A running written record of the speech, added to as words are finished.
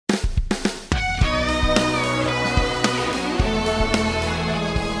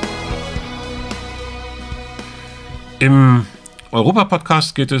Im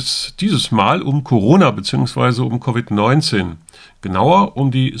Europa-Podcast geht es dieses Mal um Corona bzw. um Covid-19. Genauer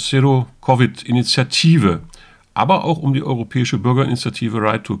um die Zero-Covid-Initiative, aber auch um die europäische Bürgerinitiative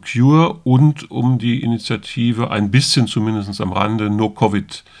Right to Cure und um die Initiative, ein bisschen zumindest am Rande,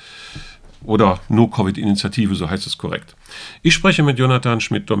 No-Covid oder No-Covid-Initiative, so heißt es korrekt. Ich spreche mit Jonathan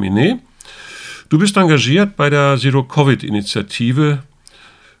Schmidt-Dominé. Du bist engagiert bei der Zero-Covid-Initiative.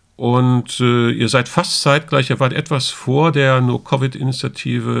 Und ihr seid fast zeitgleich, ihr wart etwas vor der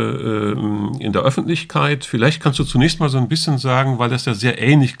No-Covid-Initiative in der Öffentlichkeit. Vielleicht kannst du zunächst mal so ein bisschen sagen, weil das ja sehr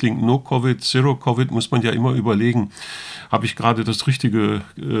ähnlich klingt. No-Covid, Zero-Covid muss man ja immer überlegen. Habe ich gerade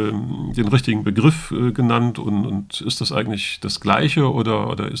den richtigen Begriff genannt und ist das eigentlich das Gleiche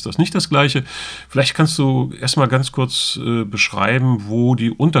oder ist das nicht das Gleiche? Vielleicht kannst du erstmal ganz kurz beschreiben, wo die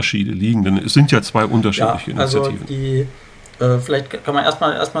Unterschiede liegen, denn es sind ja zwei unterschiedliche Initiativen. Vielleicht kann man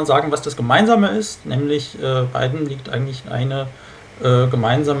erstmal sagen, was das Gemeinsame ist, nämlich beiden liegt eigentlich eine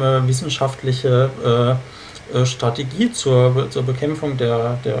gemeinsame wissenschaftliche Strategie zur Bekämpfung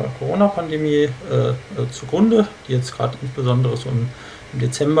der Corona-Pandemie zugrunde, die jetzt gerade insbesondere so im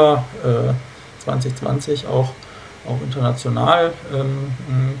Dezember 2020 auch international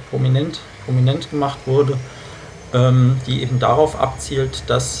prominent gemacht wurde, die eben darauf abzielt,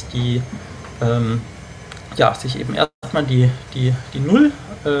 dass sich eben erstmal die Null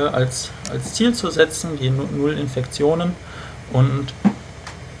als Ziel zu setzen, die Null Infektionen und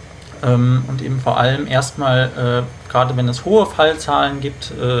eben vor allem erstmal, gerade wenn es hohe Fallzahlen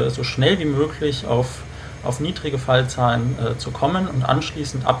gibt, so schnell wie möglich auf niedrige Fallzahlen zu kommen und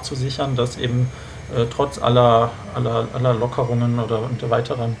anschließend abzusichern, dass eben trotz aller Lockerungen oder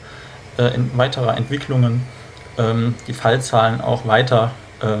weiterer Entwicklungen die Fallzahlen auch weiter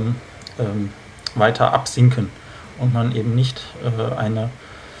absinken und man eben nicht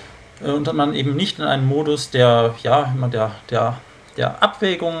in einen Modus der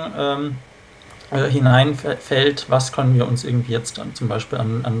Abwägung hineinfällt, was können wir uns irgendwie jetzt zum Beispiel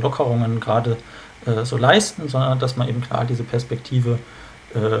an Lockerungen gerade so leisten, sondern dass man eben klar diese Perspektive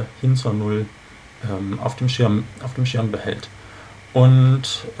hin zur Null auf dem Schirm behält.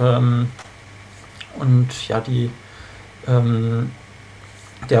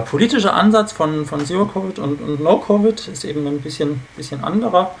 Der politische Ansatz von Zero-Covid und No-Covid ist eben ein bisschen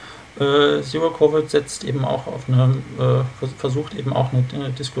anderer. Zero-Covid setzt eben auch auf versucht eben auch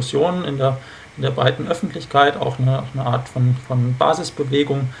eine Diskussion in der breiten Öffentlichkeit, auch eine Art von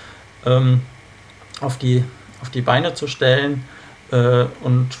Basisbewegung auf die Beine zu stellen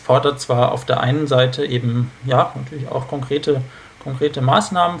und fordert zwar auf der einen Seite eben natürlich auch konkrete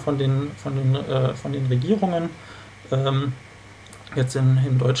Maßnahmen von den Regierungen, jetzt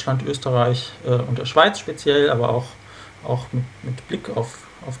in Deutschland, Österreich und der Schweiz speziell, aber auch mit Blick auf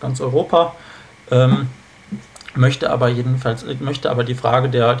ganz Europa, möchte aber die Frage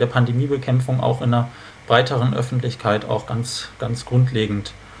der Pandemiebekämpfung auch in einer breiteren Öffentlichkeit auch ganz, ganz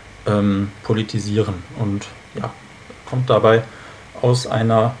grundlegend politisieren und kommt dabei aus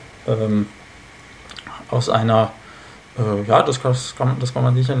einer das kann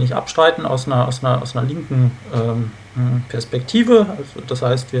man sicher nicht abstreiten, aus einer linken Perspektive. Also das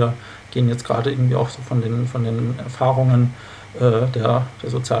heißt, wir gehen jetzt gerade irgendwie auch so von den Erfahrungen der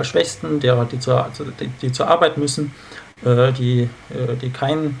sozial Schwächsten, derer, die zur Arbeit müssen, die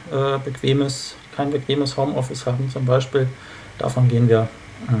kein bequemes Homeoffice haben zum Beispiel. Davon gehen wir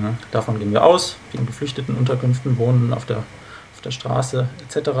aus, die in Geflüchtetenunterkünften wohnen, auf der Straße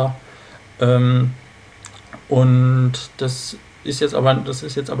etc. Und das ist jetzt aber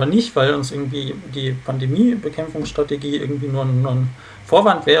nicht, weil uns irgendwie die Pandemiebekämpfungsstrategie irgendwie nur ein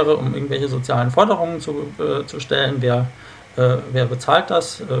Vorwand wäre, um irgendwelche sozialen Forderungen zu stellen. Wer bezahlt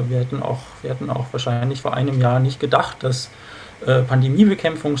das? Wir hätten auch wahrscheinlich vor einem Jahr nicht gedacht, dass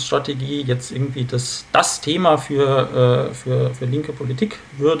Pandemiebekämpfungsstrategie jetzt irgendwie das Thema für linke Politik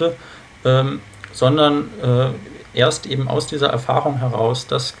würde, sondern erst eben aus dieser Erfahrung heraus,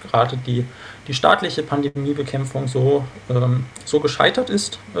 dass gerade die staatliche Pandemiebekämpfung so gescheitert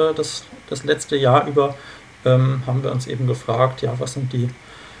ist, das letzte Jahr über, haben wir uns eben gefragt, was sind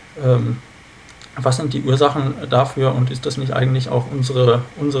die Ursachen dafür und ist das nicht eigentlich auch unsere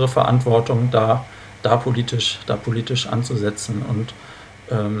Verantwortung, da politisch anzusetzen und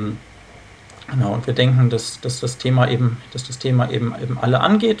und wir denken, dass das Thema eben alle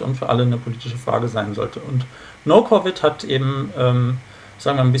angeht und für alle eine politische Frage sein sollte. Und No-Covid hat eben,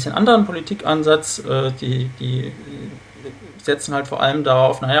 sagen wir, ein bisschen anderen Politikansatz. Die setzen halt vor allem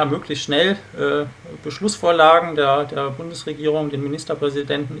darauf, möglichst schnell Beschlussvorlagen der Bundesregierung, den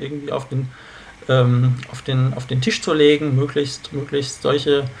Ministerpräsidenten irgendwie auf den Tisch zu legen, möglichst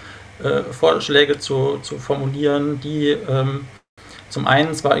solche Vorschläge zu formulieren, die zum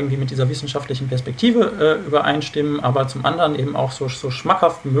einen zwar irgendwie mit dieser wissenschaftlichen Perspektive übereinstimmen, aber zum anderen eben auch so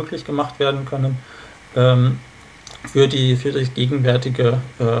schmackhaft wie möglich gemacht werden können für die gegenwärtige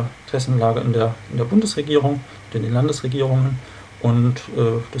Interessenlage in der Bundesregierung und in den Landesregierungen. Und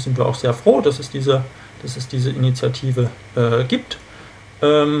da sind wir auch sehr froh, dass es diese Initiative gibt.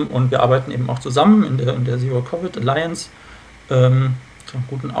 Und wir arbeiten eben auch zusammen in der Zero Covid Alliance, zu einem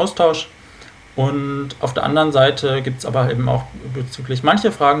guten Austausch. Und auf der anderen Seite gibt es aber eben auch bezüglich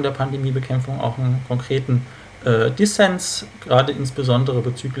mancher Fragen der Pandemiebekämpfung auch einen konkreten Dissens, gerade insbesondere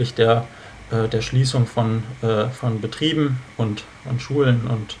bezüglich der Schließung von Betrieben und Schulen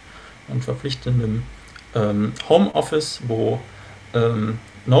und verpflichtendem Homeoffice, wo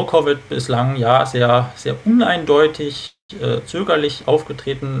No-Covid bislang ja sehr, sehr uneindeutig, zögerlich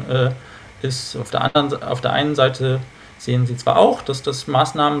aufgetreten ist. Auf der einen Seite sehen Sie zwar auch, dass das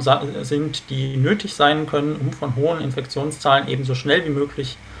Maßnahmen sind, die nötig sein können, um von hohen Infektionszahlen eben so schnell wie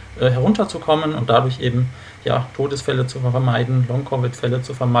möglich herunterzukommen und dadurch eben Todesfälle zu vermeiden, Long-Covid-Fälle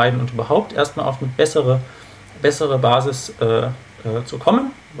zu vermeiden und überhaupt erstmal auf eine bessere Basis zu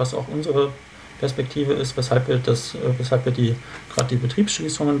kommen, was auch unsere Perspektive ist, weshalb wir gerade die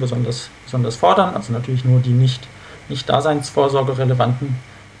Betriebsschließungen besonders fordern, also natürlich nur die nicht daseinsvorsorgerelevanten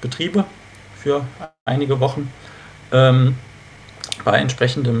Betriebe für einige Wochen, bei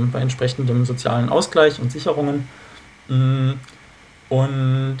entsprechendem sozialen Ausgleich und Sicherungen.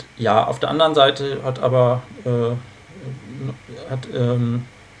 Und ja, auf der anderen Seite hat aber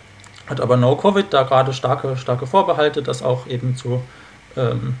No-Covid da gerade starke Vorbehalte, das auch eben zu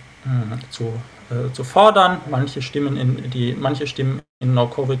fordern. Manche Stimmen in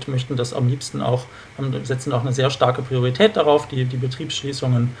No-Covid möchten das am liebsten auch, setzen auch eine sehr starke Priorität darauf, die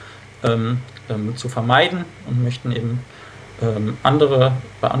Betriebsschließungen zu vermeiden und möchten eben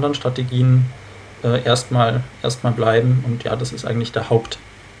bei anderen Strategien erstmal bleiben. Und ja, das ist eigentlich der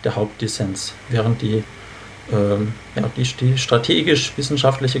Hauptdissens, während die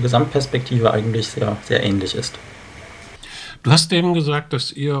strategisch-wissenschaftliche Gesamtperspektive eigentlich sehr, sehr ähnlich ist. Du hast eben gesagt,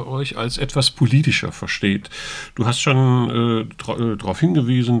 dass ihr euch als etwas politischer versteht. Du hast schon darauf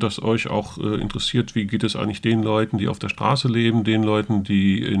hingewiesen, dass euch auch interessiert, wie geht es eigentlich den Leuten, die auf der Straße leben, den Leuten,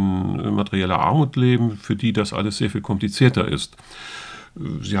 die in materieller Armut leben, für die das alles sehr viel komplizierter ist.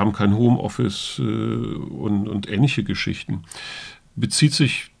 Sie haben kein Homeoffice und ähnliche Geschichten. Bezieht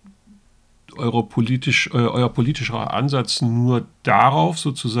sich euer politischer Ansatz nur darauf,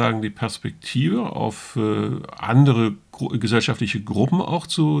 sozusagen die Perspektive auf andere gesellschaftliche Gruppen auch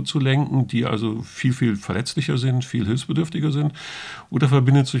zu lenken, die also viel, viel verletzlicher sind, viel hilfsbedürftiger sind? Oder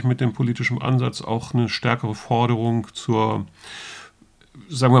verbindet sich mit dem politischen Ansatz auch eine stärkere Forderung zur,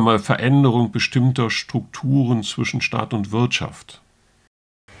 sagen wir mal, Veränderung bestimmter Strukturen zwischen Staat und Wirtschaft?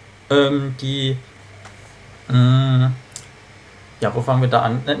 Wo fangen wir da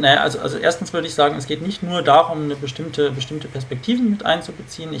an? Naja, also erstens würde ich sagen, es geht nicht nur darum, eine bestimmte Perspektiven mit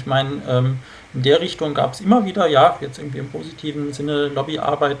einzubeziehen. Ich meine, in der Richtung gab es immer wieder, jetzt irgendwie im positiven Sinne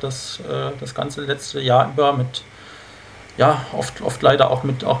Lobbyarbeit, das ganze letzte Jahr über mit, oft leider auch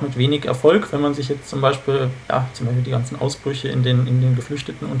mit wenig Erfolg, wenn man sich jetzt zum Beispiel die ganzen Ausbrüche in den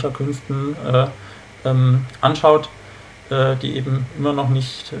Geflüchtetenunterkünften anschaut, die eben immer noch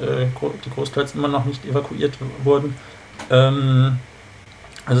nicht, die großteils immer noch nicht evakuiert wurden.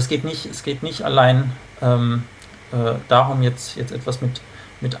 Also es geht nicht allein darum, jetzt etwas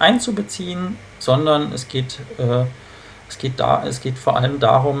mit einzubeziehen, sondern es geht vor allem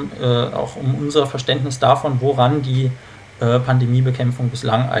darum, auch um unser Verständnis davon, woran die Pandemiebekämpfung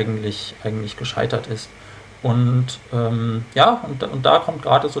bislang eigentlich gescheitert ist. Und und da kommt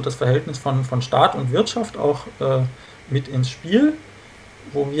gerade so das Verhältnis von Staat und Wirtschaft auch mit ins Spiel.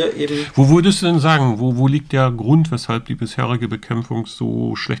 Wo würdest du denn sagen, wo liegt der Grund, weshalb die bisherige Bekämpfung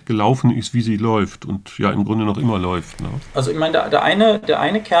so schlecht gelaufen ist, wie sie läuft und ja im Grunde noch immer läuft? Ne? Also ich meine, der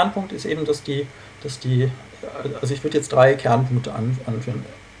eine Kernpunkt ist eben, dass die, also ich würde jetzt 3 Kernpunkte anführen.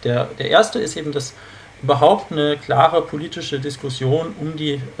 Der erste ist eben, dass überhaupt eine klare politische Diskussion um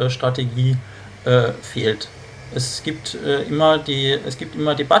die Strategie fehlt. Es gibt immer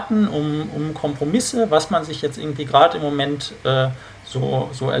Debatten um Kompromisse, was man sich jetzt irgendwie gerade im Moment so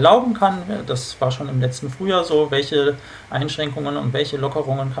erlauben kann. Das war schon im letzten Frühjahr so, welche Einschränkungen und welche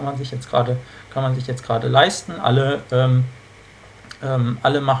Lockerungen kann man sich jetzt gerade leisten. Alle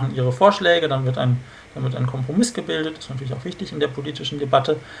machen ihre Vorschläge, dann wird ein Kompromiss gebildet, das ist natürlich auch wichtig in der politischen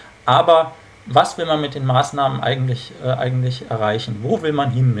Debatte. Aber was will man mit den Maßnahmen eigentlich erreichen? Wo will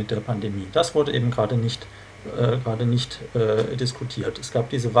man hin mit der Pandemie? Das wurde eben gerade nicht diskutiert. Es gab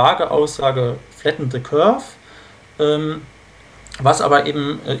diese vage Aussage, flatten the curve. was aber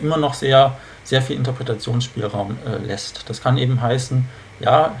eben immer noch sehr, sehr viel Interpretationsspielraum lässt. Das kann eben heißen,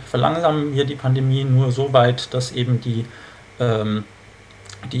 ja, verlangsamen wir die Pandemie nur so weit, dass eben die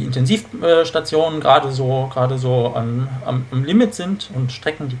Intensivstationen gerade so am Limit sind und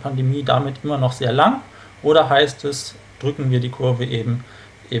strecken die Pandemie damit immer noch sehr lang? Oder heißt es, drücken wir die Kurve eben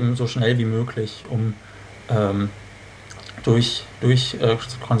so schnell wie möglich, um durch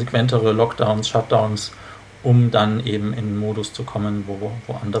konsequentere Lockdowns, Shutdowns, um dann eben in einen Modus zu kommen, wo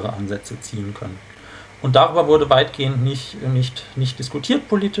andere Ansätze ziehen können. Und darüber wurde weitgehend nicht diskutiert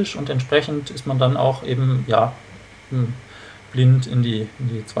politisch, und entsprechend ist man dann auch eben blind in die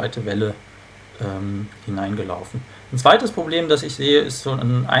zweite Welle hineingelaufen. Ein zweites Problem, das ich sehe, ist so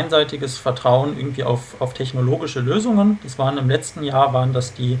ein einseitiges Vertrauen irgendwie auf technologische Lösungen. Das waren im letzten Jahr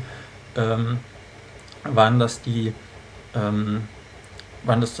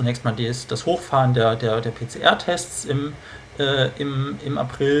zunächst mal das Hochfahren der PCR-Tests im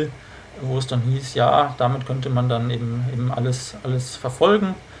April, wo es dann hieß, ja, damit könnte man dann eben alles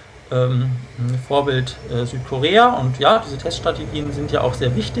verfolgen. Vorbild Südkorea, und ja, diese Teststrategien sind ja auch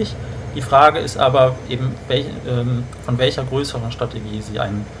sehr wichtig. Die Frage ist aber eben, von welcher größeren Strategie sie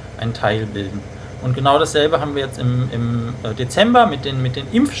einen Teil bilden. Und genau dasselbe haben wir jetzt im Dezember mit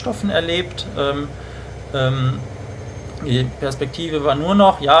den Impfstoffen erlebt. Die Perspektive war nur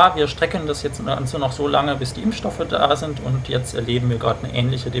noch, ja, wir strecken das jetzt noch so lange, bis die Impfstoffe da sind, und jetzt erleben wir gerade eine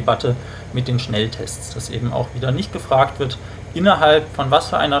ähnliche Debatte mit den Schnelltests, dass eben auch wieder nicht gefragt wird, innerhalb von was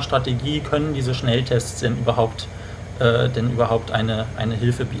für einer Strategie können diese Schnelltests denn überhaupt eine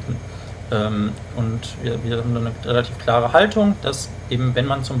Hilfe bieten. Und wir haben eine relativ klare Haltung, dass eben, wenn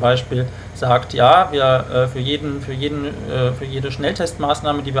man zum Beispiel sagt, ja, wir für jede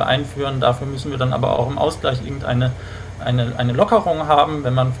Schnelltestmaßnahme, die wir einführen, dafür müssen wir dann aber auch im Ausgleich irgendeine Lockerung haben,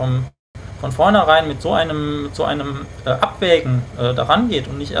 wenn man von vornherein mit so einem Abwägen daran geht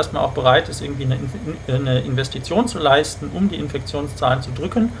und nicht erstmal auch bereit ist, irgendwie eine Investition zu leisten, um die Infektionszahlen zu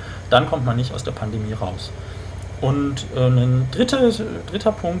drücken, dann kommt man nicht aus der Pandemie raus. Und ein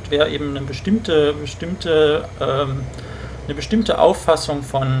dritter Punkt wäre eben eine bestimmte Auffassung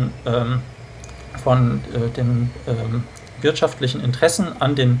von den wirtschaftlichen Interessen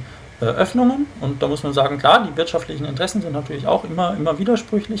an den Öffnungen. Und da muss man sagen, klar, die wirtschaftlichen Interessen sind natürlich auch immer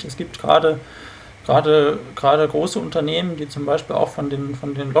widersprüchlich. Es gibt gerade große Unternehmen, die zum Beispiel auch von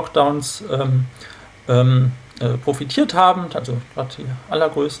den Lockdowns profitiert haben. Also gerade die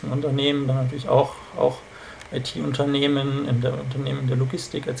allergrößten Unternehmen, dann natürlich auch IT-Unternehmen, Unternehmen der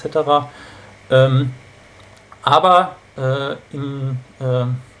Logistik etc. Aber in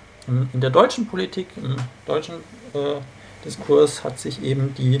der deutschen Politik, im deutschen Diskurs hat sich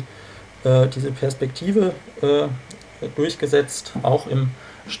eben diese Perspektive durchgesetzt, auch im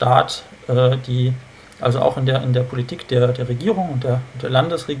Staat, also auch in der Politik der Regierung und der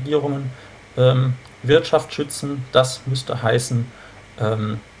Landesregierungen. Wirtschaft schützen, das müsste heißen,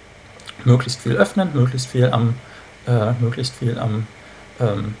 möglichst viel öffnen, möglichst viel am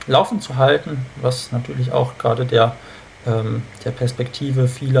Laufen zu halten, was natürlich auch gerade der Perspektive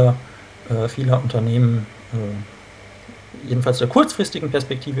vieler Unternehmen, jedenfalls der kurzfristigen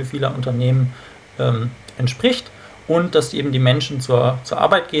Perspektive vieler Unternehmen entspricht, und dass eben die Menschen zur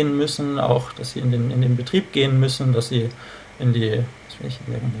Arbeit gehen müssen, auch dass sie in den Betrieb gehen müssen, dass sie in der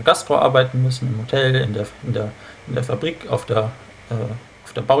Gastro arbeiten müssen, im Hotel, in der Fabrik, auf der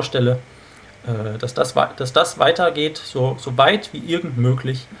Baustelle, dass das weitergeht, so weit wie irgend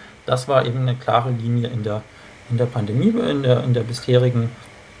möglich. Das war eben eine klare Linie in der Pandemie, in der bisherigen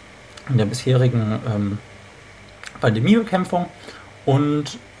Pandemiebekämpfung,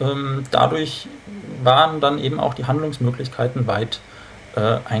 und dadurch waren dann eben auch die Handlungsmöglichkeiten weit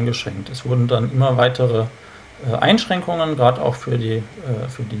eingeschränkt. Es wurden dann immer weitere Einschränkungen, gerade auch für die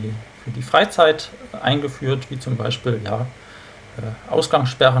Freizeit eingeführt, wie zum Beispiel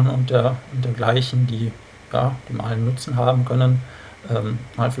Ausgangssperren und dergleichen, die mal einen Nutzen haben können,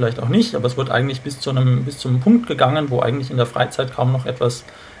 mal vielleicht auch nicht, aber es wird eigentlich bis zum Punkt gegangen, wo eigentlich in der Freizeit kaum noch etwas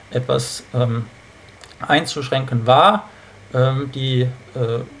einzuschränken war. Die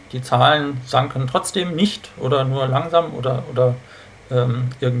Zahlen sanken trotzdem nicht oder nur langsam oder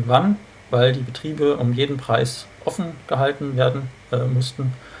irgendwann, weil die Betriebe um jeden Preis offen gehalten werden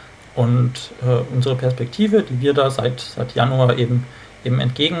mussten. Und unsere Perspektive, die wir da seit Januar eben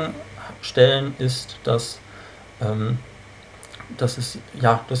entgegenstellen, ist, dass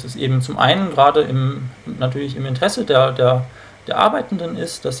es eben zum einen gerade natürlich im Interesse der Arbeitenden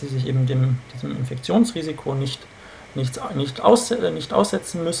ist, dass sie sich eben diesem Infektionsrisiko nicht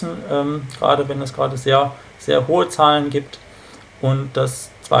aussetzen müssen, gerade wenn es gerade sehr, sehr hohe Zahlen gibt. Und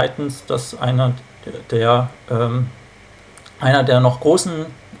dass zweitens, dass einer einer der noch großen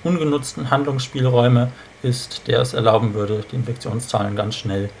ungenutzten Handlungsspielräume ist, der es erlauben würde, die Infektionszahlen ganz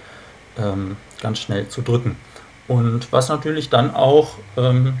schnell zu drücken. Und was natürlich dann auch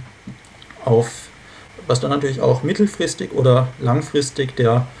mittelfristig oder langfristig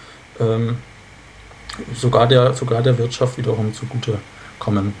sogar der Wirtschaft wiederum zugute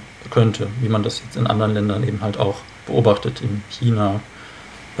kommen könnte, wie man das jetzt in anderen Ländern eben halt auch beobachtet, in China,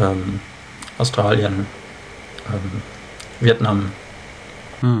 Australien, Vietnam.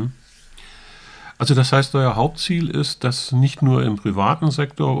 Also das heißt, euer Hauptziel ist, dass nicht nur im privaten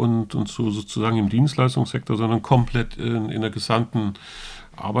Sektor und so sozusagen im Dienstleistungssektor, sondern komplett in der gesamten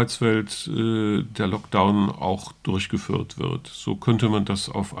Arbeitswelt der Lockdown auch durchgeführt wird. So könnte man das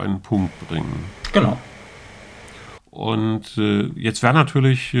auf einen Punkt bringen. Genau. Und jetzt wäre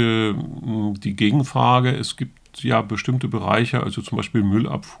natürlich die Gegenfrage, es gibt ja bestimmte Bereiche, also zum Beispiel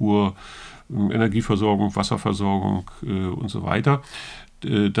Müllabfuhr, Energieversorgung, Wasserversorgung und so weiter.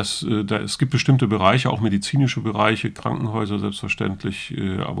 Es gibt bestimmte Bereiche, auch medizinische Bereiche, Krankenhäuser selbstverständlich,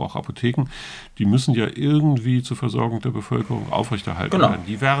 aber auch Apotheken, die müssen ja irgendwie zur Versorgung der Bevölkerung aufrechterhalten werden.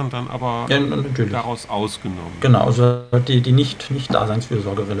 Die wären dann aber daraus ausgenommen. Genau, also die nicht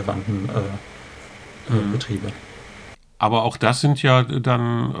Daseinsfürsorge relevanten Betriebe. Aber auch das sind ja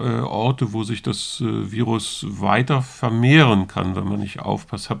dann Orte, wo sich das Virus weiter vermehren kann, wenn man nicht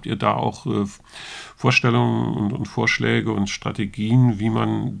aufpasst. Habt ihr da auch Vorstellungen und Vorschläge und Strategien, wie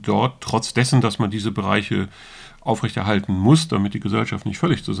man dort, trotz dessen, dass man diese Bereiche aufrechterhalten muss, damit die Gesellschaft nicht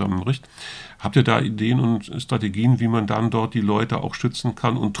völlig zusammenbricht, habt ihr da Ideen und Strategien, wie man dann dort die Leute auch schützen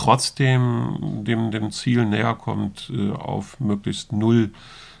kann und trotzdem dem Ziel näher kommt, auf möglichst null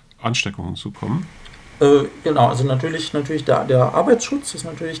Ansteckungen zu kommen? Genau, also natürlich der Arbeitsschutz ist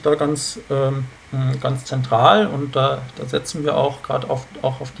natürlich da ganz zentral, und da setzen wir auch gerade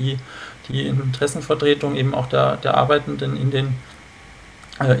auch auf die Interessenvertretung eben auch der Arbeitenden in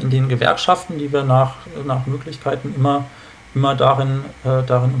den Gewerkschaften, die wir nach Möglichkeiten immer darin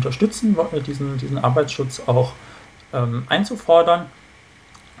unterstützen, diesen Arbeitsschutz auch einzufordern.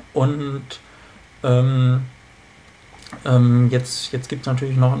 Und jetzt gibt es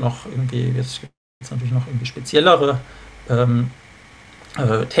natürlich noch irgendwie speziellere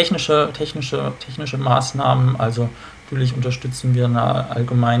technische Maßnahmen. Also natürlich unterstützen wir eine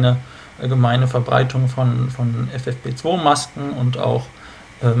allgemeine Verbreitung von FFP2-Masken und auch,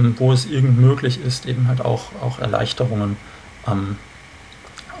 wo es irgend möglich ist, eben halt auch Erleichterungen am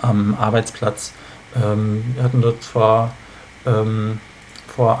Arbeitsplatz. Wir hatten dort vor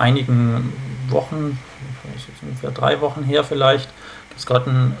einigen Wochen, das ist jetzt ungefähr 3 Wochen her vielleicht,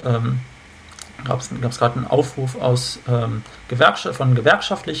 gab es gerade einen Aufruf von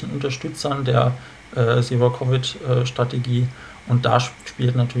gewerkschaftlichen Unterstützern der Zero-Covid-Strategie, und da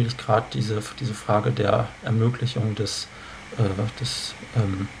spielt natürlich gerade diese Frage der Ermöglichung des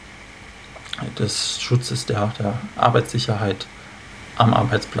Schutzes der Arbeitssicherheit am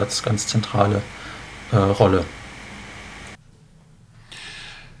Arbeitsplatz ganz zentrale Rolle.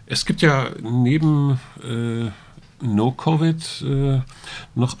 Es gibt ja neben No-Covid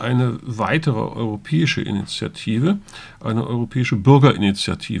noch eine weitere europäische Initiative, eine europäische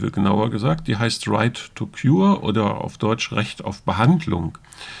Bürgerinitiative, genauer gesagt, die heißt Right to Cure oder auf Deutsch Recht auf Behandlung.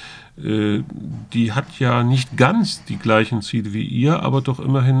 Die hat ja nicht ganz die gleichen Ziele wie ihr, aber doch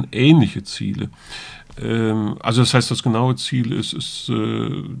immerhin ähnliche Ziele. Also das heißt, das genaue Ziel ist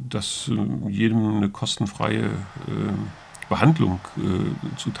dass jedem eine kostenfreie Behandlung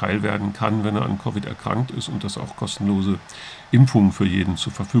zuteil werden kann, wenn er an Covid erkrankt ist, und dass auch kostenlose Impfungen für jeden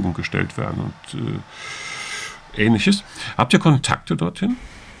zur Verfügung gestellt werden und Ähnliches. Habt ihr Kontakte dorthin?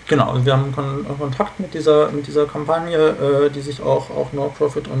 Genau, wir haben Kontakt mit dieser Kampagne, die sich auch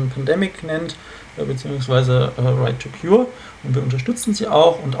No-Profit on Pandemic nennt, beziehungsweise Right to Cure, und wir unterstützen sie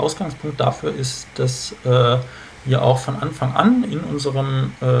auch, und Ausgangspunkt dafür ist, dass wir auch von Anfang an in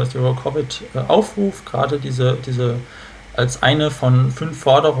unserem Zero-Covid-Aufruf gerade diese als eine von 5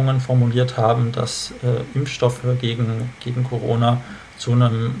 Forderungen formuliert haben, dass Impfstoffe gegen Corona zu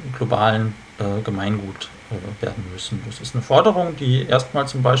einem globalen Gemeingut werden müssen. Das ist eine Forderung, die erstmal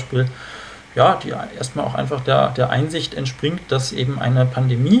zum Beispiel, die erstmal auch einfach der Einsicht entspringt, dass eben eine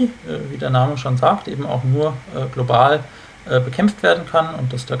Pandemie, wie der Name schon sagt, eben auch nur global bekämpft werden kann,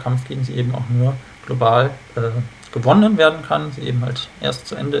 und dass der Kampf gegen sie eben auch nur global gewonnen werden kann, sie eben halt erst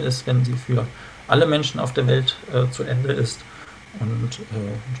zu Ende ist, wenn sie für alle Menschen auf der Welt zu Ende ist. Und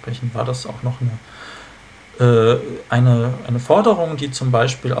entsprechend war das auch noch eine Forderung, die zum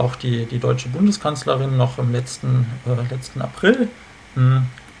Beispiel auch die deutsche Bundeskanzlerin noch im letzten April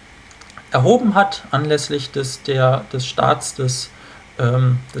erhoben hat, anlässlich des Starts des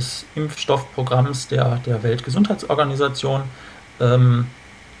des Impfstoffprogramms der Weltgesundheitsorganisation,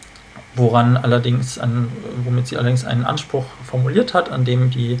 womit sie allerdings einen Anspruch formuliert hat, an dem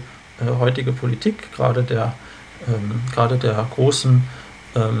die heutige Politik gerade der großen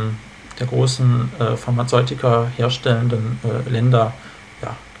Pharmazeutika herstellenden Länder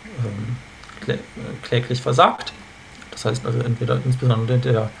kläglich versagt. Das heißt also insbesondere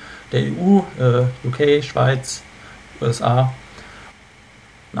der EU, UK, Schweiz, USA.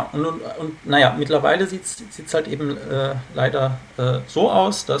 Mittlerweile sieht es halt eben leider so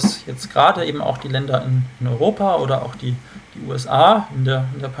aus, dass jetzt gerade eben auch die Länder in Europa oder auch die USA in der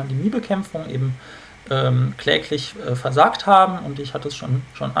Pandemiebekämpfung eben kläglich versagt haben. Und ich hatte es schon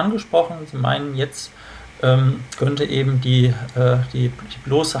angesprochen, sie meinen, jetzt könnte eben die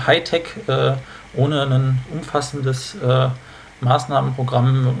bloße Hightech ohne ein umfassendes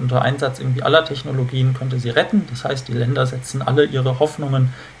Maßnahmenprogramm unter Einsatz irgendwie aller Technologien könnte sie retten. Das heißt, die Länder setzen alle ihre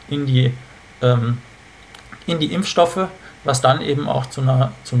Hoffnungen in die Impfstoffe, was dann eben auch zu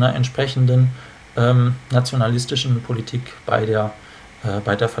einer entsprechenden nationalistischen Politik bei der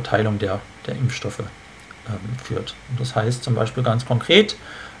Verteilung der Impfstoffe führt. Und das heißt zum Beispiel ganz konkret,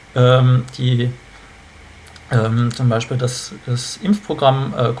 zum Beispiel das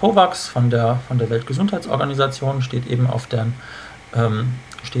Impfprogramm COVAX von der Weltgesundheitsorganisation steht eben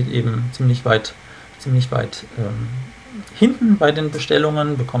ziemlich weit hinten bei den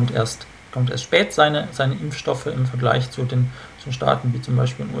Bestellungen, kommt erst spät seine Impfstoffe im Vergleich zu Staaten wie zum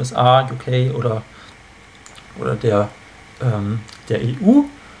Beispiel den USA, UK oder der EU,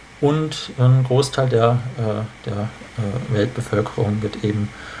 und ein Großteil der Weltbevölkerung wird eben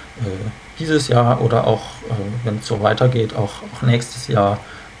dieses Jahr oder auch, wenn es so weitergeht, auch nächstes Jahr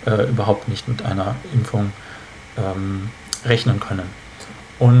überhaupt nicht mit einer Impfung rechnen können.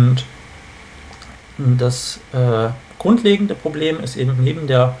 Und das grundlegende Problem ist eben neben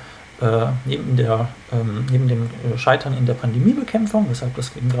dem Scheitern in der Pandemiebekämpfung, weshalb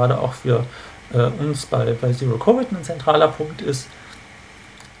das eben gerade auch für uns bei Zero Covid ein zentraler Punkt ist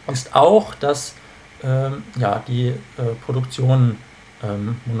auch, dass die Produktion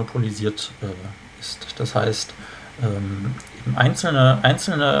monopolisiert ist. Das heißt, eben einzelne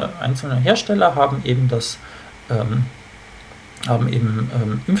Hersteller haben eben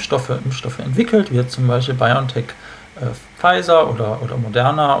Impfstoffe entwickelt, wie jetzt zum Beispiel BioNTech, Pfizer oder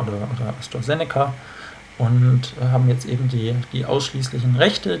Moderna oder AstraZeneca, und haben jetzt eben die ausschließlichen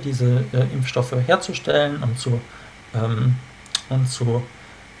Rechte, diese Impfstoffe herzustellen und zu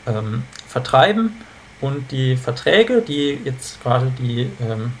vertreiben. Und die Verträge, die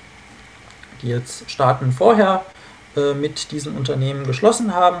jetzt Staaten vorher mit diesen Unternehmen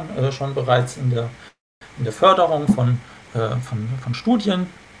geschlossen haben, schon bereits in der Förderung von Studien,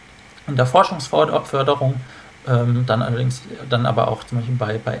 in der Forschungsförderung, dann aber auch zum Beispiel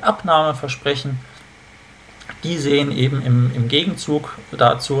bei Abnahmeversprechen, die sehen eben im Gegenzug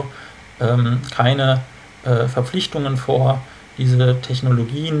dazu keine Verpflichtungen vor, diese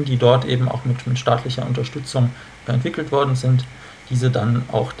Technologien, die dort eben auch mit staatlicher Unterstützung entwickelt worden sind, diese dann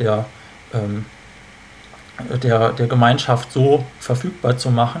auch der Gemeinschaft so verfügbar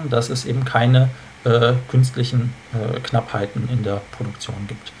zu machen, dass es eben keine künstlichen Knappheiten in der Produktion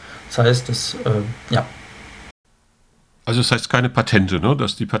gibt. Das heißt, Also das heißt keine Patente, ne?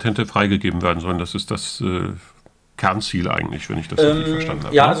 Dass die Patente freigegeben werden sollen. Das ist das Kernziel eigentlich, wenn ich das richtig verstanden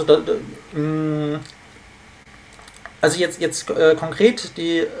habe. Ja, also jetzt konkret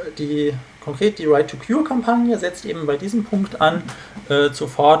die Right to Cure-Kampagne setzt eben bei diesem Punkt an, zu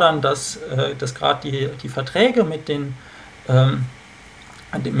fordern, dass gerade die Verträge mit den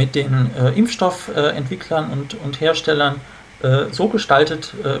Impfstoffentwicklern und Herstellern so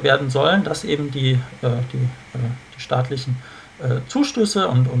gestaltet werden sollen, dass eben die staatlichen Zuschüsse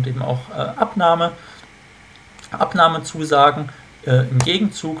und eben auch Abnahmezusagen im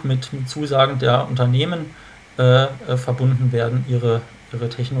Gegenzug mit Zusagen der Unternehmen verbunden werden, ihre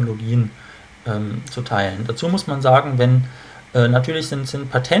Technologien zu teilen. Dazu muss man sagen, natürlich sind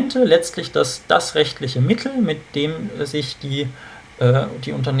Patente letztlich das rechtliche Mittel, mit dem sich die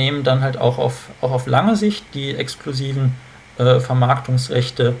Unternehmen dann halt auch auf lange Sicht die exklusiven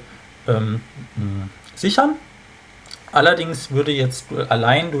Vermarktungsrechte sichern. Allerdings würde jetzt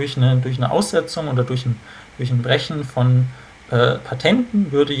allein durch eine Aussetzung oder durch ein Brechen von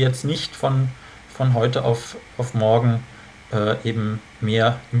Patenten würde jetzt nicht von heute auf morgen eben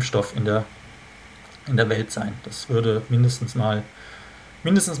mehr Impfstoff in der Welt sein. Das würde mindestens mal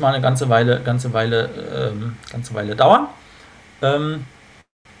eine ganze Weile dauern.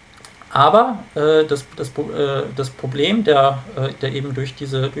 Aber das Problem der eben durch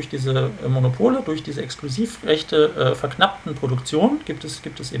diese Monopole, durch diese Exklusivrechte verknappten Produktion gibt es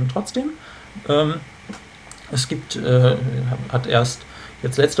eben trotzdem. Es gibt, hat erst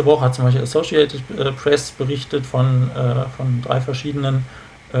jetzt letzte Woche hat zum Beispiel Associated Press berichtet von 3 verschiedenen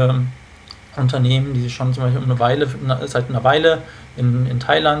Unternehmen, die sich schon zum Beispiel seit einer Weile in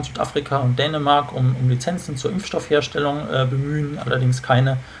Thailand, Südafrika und Dänemark um Lizenzen zur Impfstoffherstellung bemühen, allerdings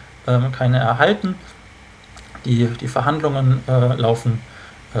keine erhalten. Die Verhandlungen laufen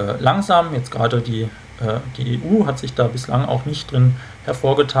langsam. Jetzt gerade die EU hat sich da bislang auch nicht drin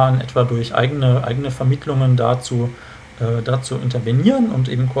hervorgetan, etwa durch eigene Vermittlungen dazu intervenieren und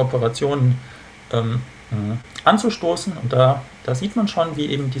eben Kooperationen anzustoßen. Und da sieht man schon, wie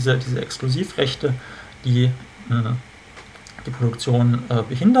eben diese Exklusivrechte die Produktion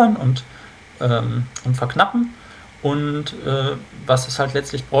behindern und verknappen. Und was es halt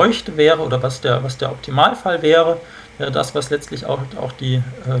letztlich bräuchte wäre, oder was der Optimalfall wäre das, was letztlich auch die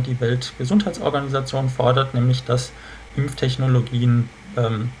Weltgesundheitsorganisation fordert, nämlich dass Impftechnologien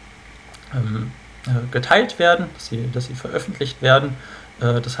geteilt werden, dass sie veröffentlicht werden.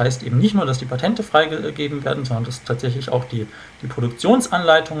 Das heißt eben nicht nur, dass die Patente freigegeben werden, sondern dass tatsächlich auch die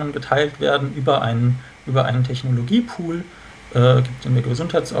Produktionsanleitungen geteilt werden über einen Technologiepool. Gibt in der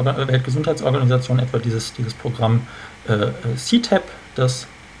Weltgesundheitsorganisation etwa dieses Programm CTAP, das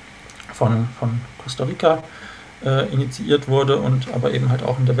von Costa Rica initiiert wurde und aber eben halt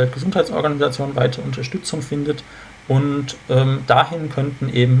auch in der Weltgesundheitsorganisation weite Unterstützung findet. Und dahin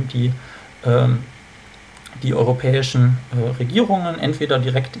könnten eben die europäischen Regierungen entweder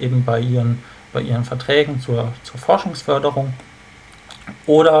direkt eben bei ihren Verträgen zur Forschungsförderung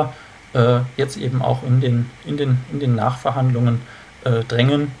oder jetzt eben auch in den Nachverhandlungen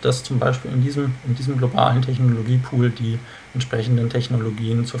drängen, dass zum Beispiel in diesem globalen Technologiepool die entsprechenden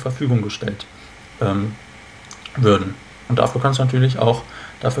Technologien zur Verfügung gestellt würden. Und dafür kann es natürlich auch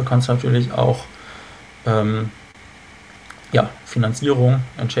Finanzierung,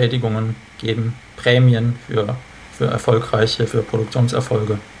 Entschädigungen geben, Prämien für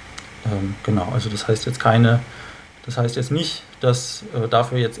Produktionserfolge. Genau, also das heißt jetzt nicht, dass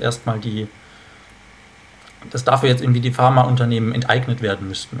dafür jetzt irgendwie die Pharmaunternehmen enteignet werden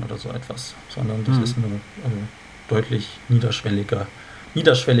müssten oder so etwas, sondern das ist eine deutlich niederschwelligere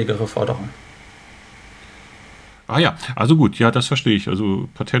Forderung. Ah ja, also gut, ja, das verstehe ich. Also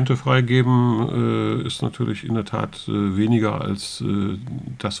Patente freigeben ist natürlich in der Tat weniger als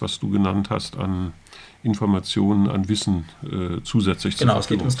das, was du genannt hast an Informationen, an Wissen zusätzlich zu Genau, es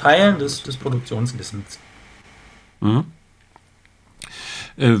geht ums Teilen des Produktionswissens. Mhm.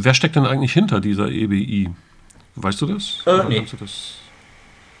 Wer steckt denn eigentlich hinter dieser EBI? Weißt du das? Nee. Kannst du das?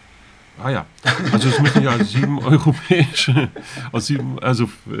 Ah ja, also es müssen ja 7 europäische,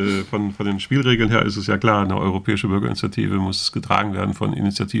 von den Spielregeln her ist es ja klar, eine europäische Bürgerinitiative muss getragen werden von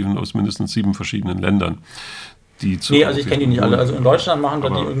Initiativen aus mindestens 7 verschiedenen Ländern. Also ich kenne die nicht alle. Also in Deutschland machen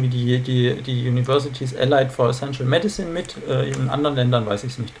dann irgendwie die Universities Allied for Essential Medicine mit, in anderen Ländern weiß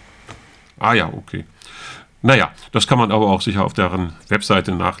ich es nicht. Ah ja, okay. Naja, das kann man aber auch sicher auf deren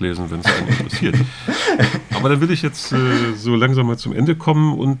Webseite nachlesen, wenn es einen interessiert. Aber dann will ich jetzt so langsam mal zum Ende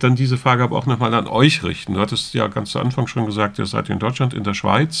kommen und dann diese Frage aber auch nochmal an euch richten. Du hattest ja ganz zu Anfang schon gesagt, ihr seid in Deutschland, in der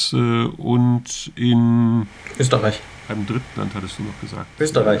Schweiz und in Österreich. Einem dritten Land hattest du noch gesagt.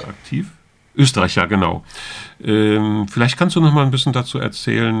 Österreich. Aktiv. Österreich, ja genau. Vielleicht kannst du noch mal ein bisschen dazu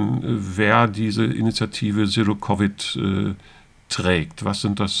erzählen, wer diese Initiative Zero Covid trägt. Was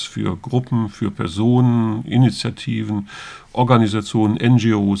sind das für Gruppen, für Personen, Initiativen, Organisationen,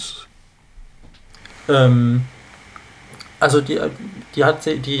 NGOs? Also die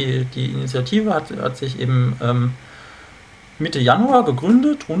Initiative hat sich eben Mitte Januar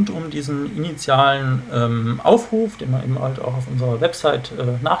gegründet, rund um diesen initialen Aufruf, den man eben halt auch auf unserer Website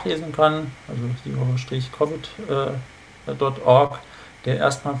nachlesen kann, also zero-covid.org, der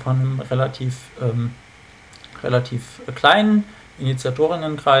erstmal von einem relativ kleinen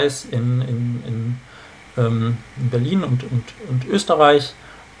Initiatorinnenkreis in Berlin und Österreich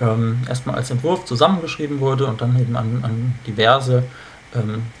erstmal als Entwurf zusammengeschrieben wurde und dann eben an diverse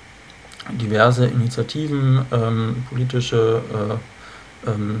Initiativen, politische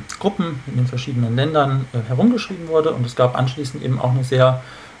Gruppen in den verschiedenen Ländern herumgeschrieben wurde. Und es gab anschließend eben auch eine sehr,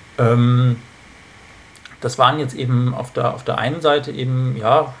 das waren jetzt eben auf der einen Seite eben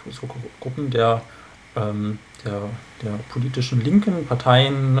so Gruppen der politischen linken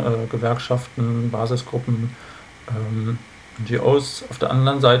Parteien, Gewerkschaften, Basisgruppen, NGOs. Auf der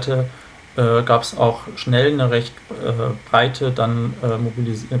anderen Seite gab es auch schnell eine recht breite,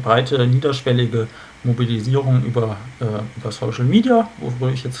 breite, niederschwellige Mobilisierung über Social Media, wo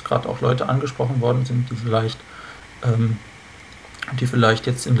ich jetzt gerade auch Leute angesprochen worden sind, die vielleicht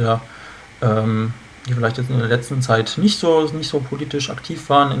jetzt in der letzten Zeit nicht so politisch aktiv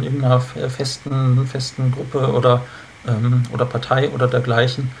waren in irgendeiner festen Gruppe oder Partei oder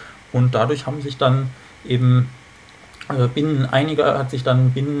dergleichen. Und dadurch haben sich dann eben binnen einiger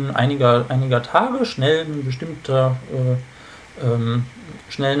Tage schnell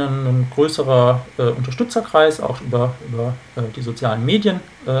ein größerer Unterstützerkreis auch über die sozialen Medien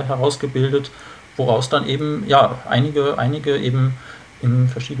herausgebildet, woraus dann eben einige eben in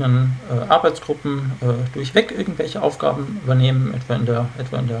verschiedenen Arbeitsgruppen durchweg irgendwelche Aufgaben übernehmen, etwa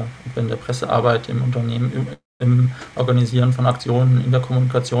in der Pressearbeit im Unternehmen, im Organisieren von Aktionen, in der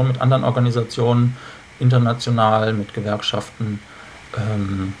Kommunikation mit anderen Organisationen, international mit Gewerkschaften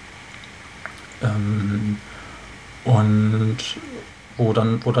und wo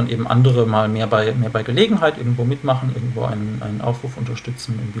dann eben andere mal mehr bei Gelegenheit irgendwo mitmachen, irgendwo einen Aufruf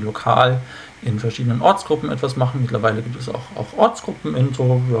unterstützen, irgendwie lokal in verschiedenen Ortsgruppen etwas machen. Mittlerweile gibt es auch Ortsgruppen in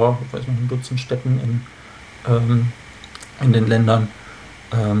so, ich weiß nicht, ein Dutzend Städten in den Ländern,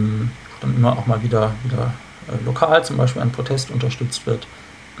 dann immer auch mal wieder lokal zum Beispiel ein Protest unterstützt wird.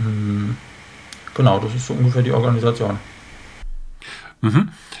 Genau, das ist so ungefähr die Organisation. Mhm.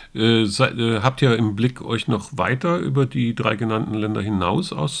 Habt ihr im Blick, euch noch weiter über die 3 genannten Länder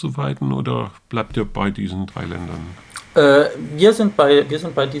hinaus auszuweiten oder bleibt ihr bei diesen 3 Ländern? Wir sind bei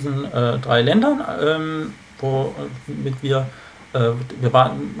diesen 3 Ländern,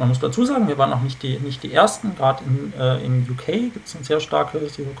 man muss dazu sagen, wir waren auch nicht die Ersten. Gerade in UK gibt es eine sehr starke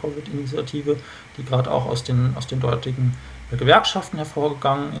Zero-Covid-Initiative, die gerade auch aus den dortigen Gewerkschaften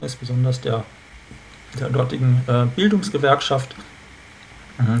hervorgegangen ist, besonders der dortigen Bildungsgewerkschaft,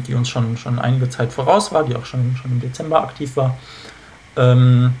 die uns schon einige Zeit voraus war, die auch schon im Dezember aktiv war,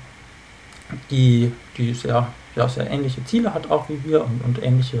 die sehr ähnliche Ziele hat auch wie wir und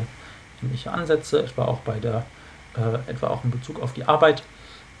ähnliche Ansätze, etwa auch in Bezug auf die Arbeit.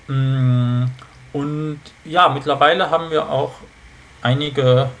 Und ja, mittlerweile haben wir auch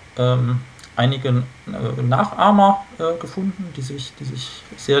einige Nachahmer gefunden, die sich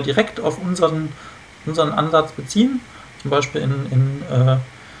sehr direkt auf unseren Ansatz beziehen. Zum Beispiel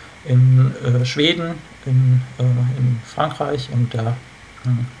in Schweden, in Frankreich und der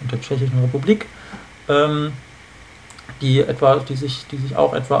Tschechischen Republik, die sich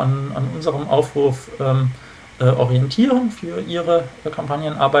auch etwa an unserem Aufruf orientieren für ihre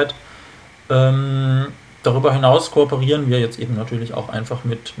Kampagnenarbeit. Darüber hinaus kooperieren wir jetzt eben natürlich auch einfach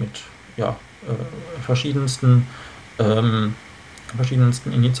mit verschiedensten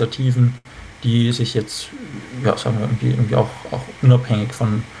Initiativen, die sich jetzt, sagen wir, irgendwie auch unabhängig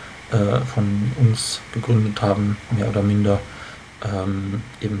von uns gegründet haben, mehr oder minder,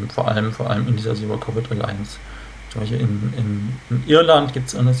 eben vor allem in dieser Zero-Covid Alliance. Zum Beispiel in Irland gibt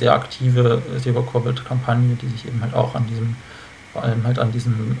es eine sehr aktive Zero-Covid-Kampagne, die sich eben halt auch vor allem an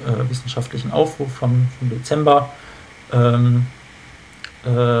diesem wissenschaftlichen Aufruf vom Dezember von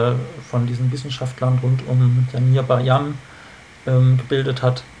diesen Wissenschaftlern rund um Yanir Bar-Yam gebildet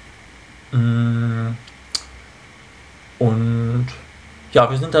hat. Und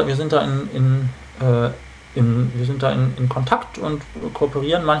ja, wir sind da in Kontakt und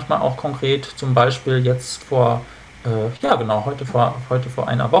kooperieren manchmal auch konkret. Zum Beispiel jetzt heute vor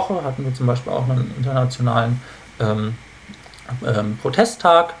einer Woche hatten wir zum Beispiel auch einen internationalen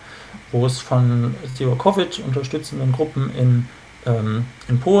Protesttag, wo es von Zero-Covid unterstützenden Gruppen in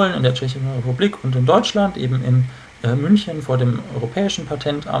Polen, in der Tschechischen Republik und in Deutschland, eben in München vor dem Europäischen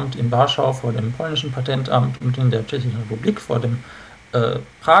Patentamt, in Warschau vor dem polnischen Patentamt und in der Tschechischen Republik vor dem in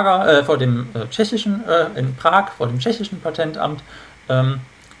Prag vor dem tschechischen Patentamt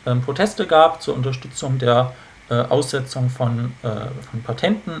Proteste gab zur Unterstützung der Aussetzung von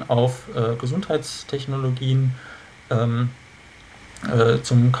Patenten auf Gesundheitstechnologien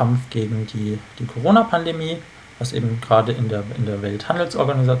zum Kampf gegen die Corona-Pandemie, was eben gerade in der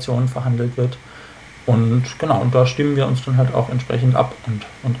Welthandelsorganisation verhandelt wird. Und genau, und da stimmen wir uns dann halt auch entsprechend ab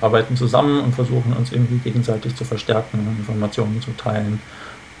und arbeiten zusammen und versuchen uns irgendwie gegenseitig zu verstärken, Informationen zu teilen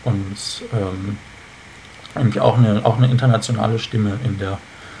und irgendwie auch eine internationale Stimme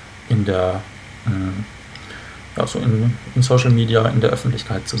in Social Media, in der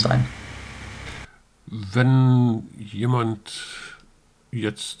Öffentlichkeit zu sein. Wenn jemand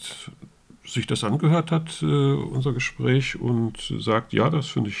jetzt sich das angehört hat, unser Gespräch, und sagt, ja, das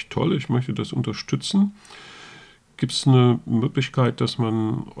finde ich toll, ich möchte das unterstützen, Gibt es eine Möglichkeit, dass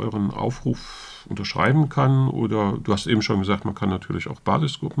man euren Aufruf unterschreiben kann? Oder du hast eben schon gesagt, man kann natürlich auch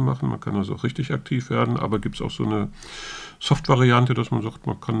Basisgruppen machen, man kann also auch richtig aktiv werden, aber gibt es auch so eine Soft-Variante, dass man sagt,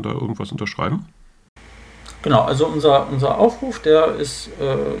 man kann da irgendwas unterschreiben? Genau, also unser Aufruf, der ist,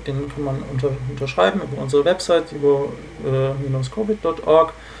 den kann man unterschreiben über unsere Website,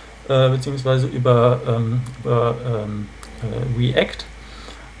 zero-covid.org, beziehungsweise über React.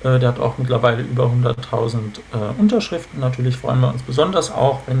 Der hat auch mittlerweile über 100.000 Unterschriften. Natürlich freuen wir uns besonders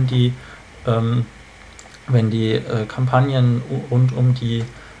auch, wenn die Kampagnen rund um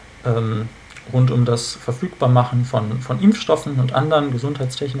das Verfügbarmachen von Impfstoffen und anderen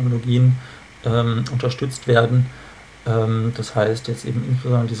Gesundheitstechnologien unterstützt werden. Das heißt jetzt eben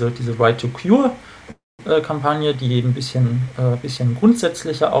insbesondere diese Right to Cure Kampagne, die eben ein bisschen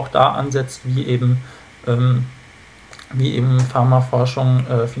grundsätzlicher auch da ansetzt, wie eben Pharmaforschung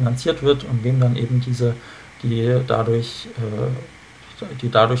finanziert wird und wem dann eben die dadurch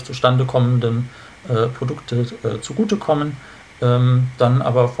zustande kommenden Produkte zugutekommen. Dann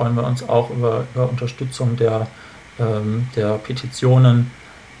aber freuen wir uns auch über Unterstützung der Petitionen,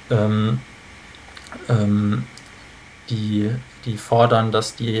 die fordern,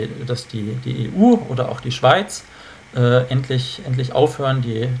 dass die EU oder auch die Schweiz endlich aufhören,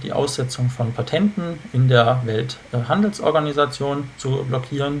 die Aussetzung von Patenten in der Welthandelsorganisation zu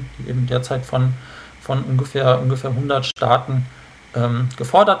blockieren, die eben derzeit von ungefähr 100 Staaten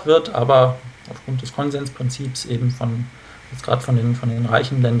gefordert wird, aber aufgrund des Konsensprinzips eben jetzt gerade von den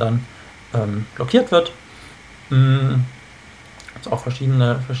reichen Ländern blockiert wird. Es gibt auch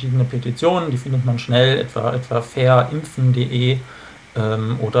verschiedene Petitionen, die findet man schnell, etwa fairinfen.de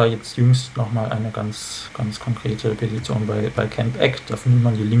oder jetzt jüngst nochmal eine ganz konkrete Petition bei Camp Act. Da findet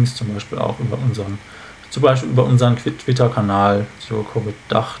man die Links zum Beispiel auch über unseren Twitter-Kanal Zero Covid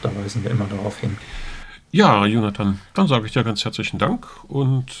Dach, da weisen wir immer darauf hin. Ja, Jonathan, dann sage ich dir ganz herzlichen Dank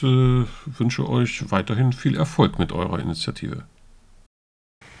und wünsche euch weiterhin viel Erfolg mit eurer Initiative.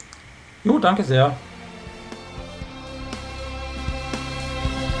 Jo, danke sehr.